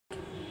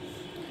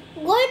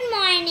Good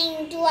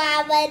morning to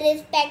our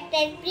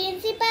respected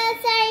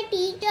principals, our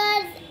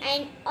teachers,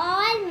 and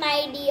all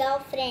my dear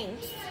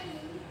friends.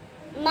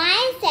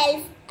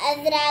 Myself,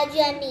 Azra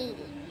Jamil.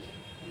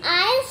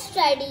 I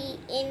study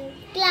in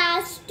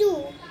class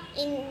 2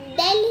 in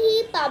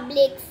Delhi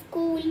Public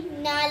School,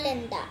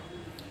 Nalanda.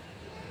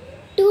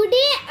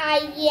 Today I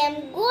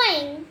am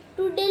going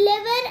to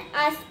deliver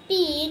a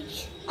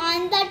speech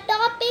on the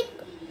topic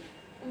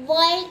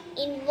World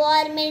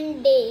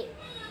Environment Day.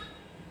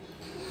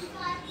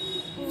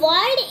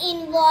 World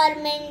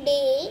Environment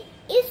Day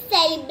is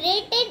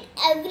celebrated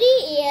every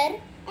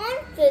year on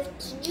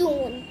 5th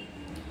June.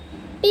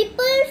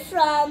 People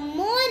from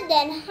more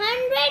than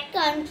 100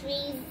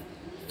 countries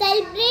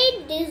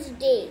celebrate this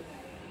day.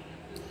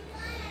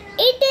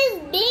 It is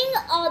being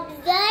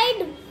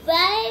observed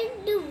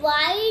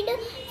worldwide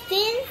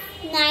since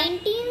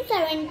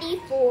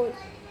 1974.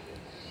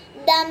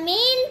 The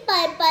main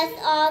purpose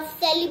of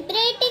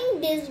celebrating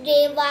this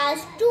day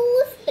was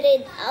to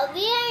spread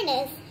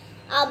awareness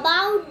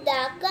about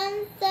the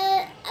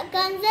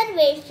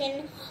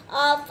conservation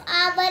of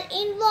our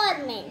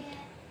environment.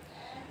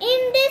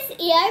 In this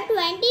year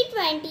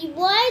 2020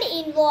 World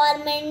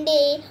Environment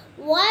Day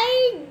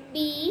will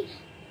be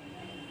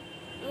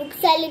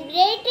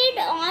celebrated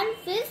on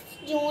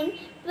 5th June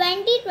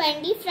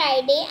 2020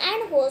 Friday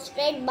and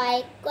hosted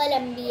by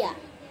Colombia.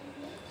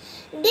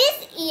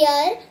 This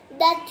year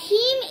the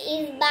theme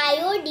is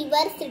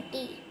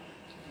biodiversity.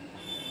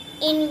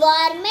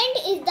 Environment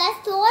is the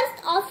source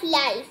of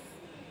life.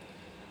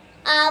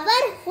 Our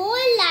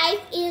whole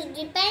life is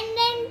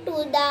dependent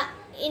to the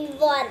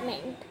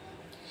environment.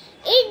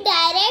 It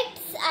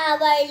directs our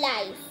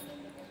life.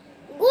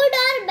 Good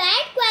or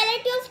bad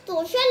quality of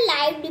social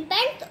life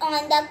depends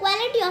on the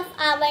quality of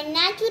our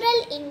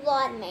natural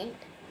environment.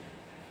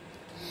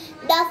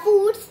 The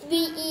foods we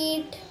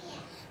eat,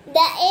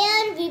 the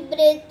air we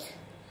breathe,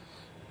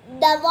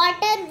 the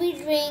water we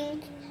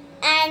drink,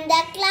 and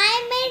the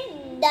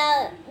climate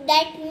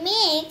that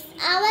makes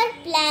our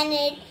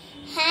planet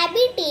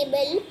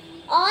habitable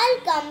all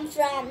come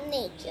from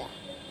nature.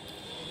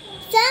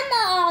 Some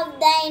of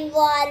the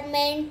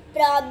environment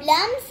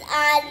problems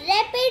are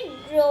rapid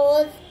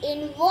growth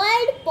in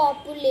world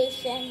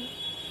population,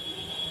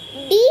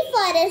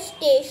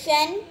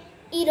 deforestation,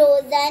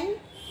 erosion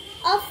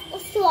of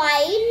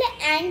soil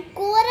and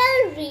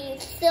coral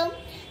reefs,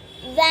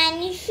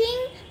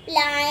 vanishing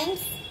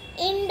plants,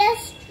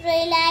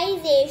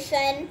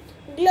 industrialization,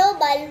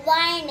 global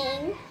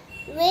warming,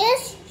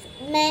 waste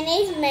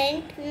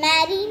management,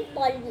 marine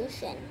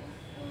pollution.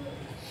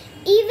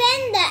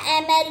 Even the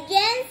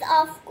emergence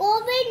of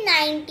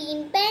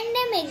COVID-19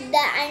 pandemic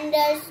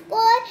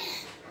underscore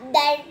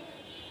that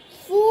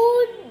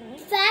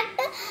fact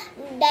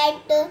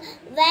that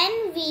when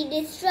we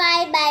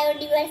destroy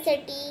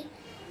biodiversity,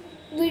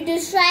 we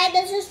destroy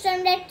the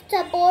system that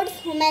supports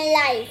human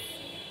life.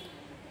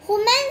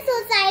 Human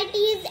society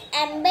is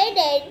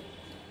embedded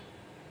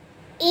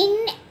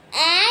in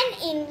an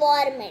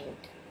environment.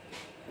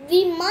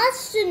 We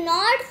must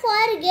not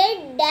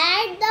forget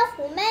that the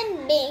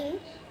human being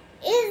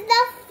is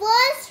the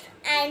first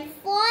and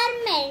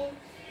foremost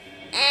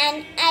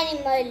an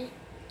animal,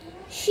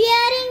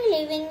 sharing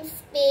living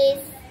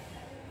space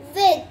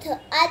with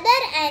other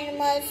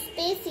animal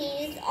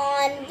species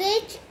on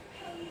which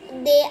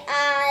they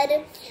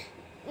are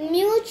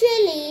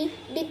mutually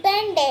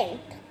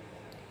dependent.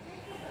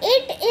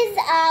 It is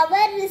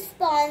our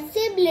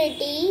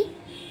responsibility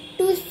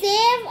to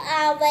save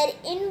our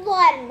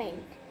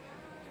environment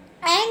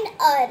and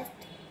earth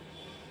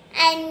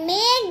and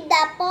make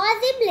the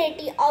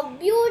possibility of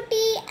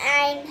beauty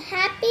and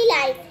happy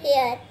life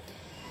here.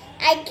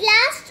 At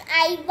last,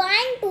 I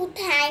want to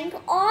thank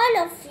all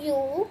of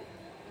you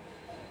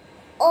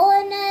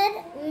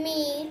honor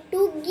me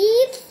to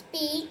give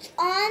speech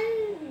on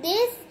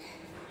this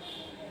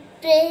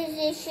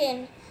precious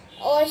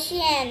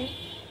ocean.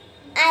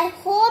 I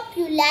hope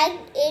you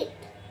liked it.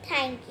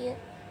 Thank you.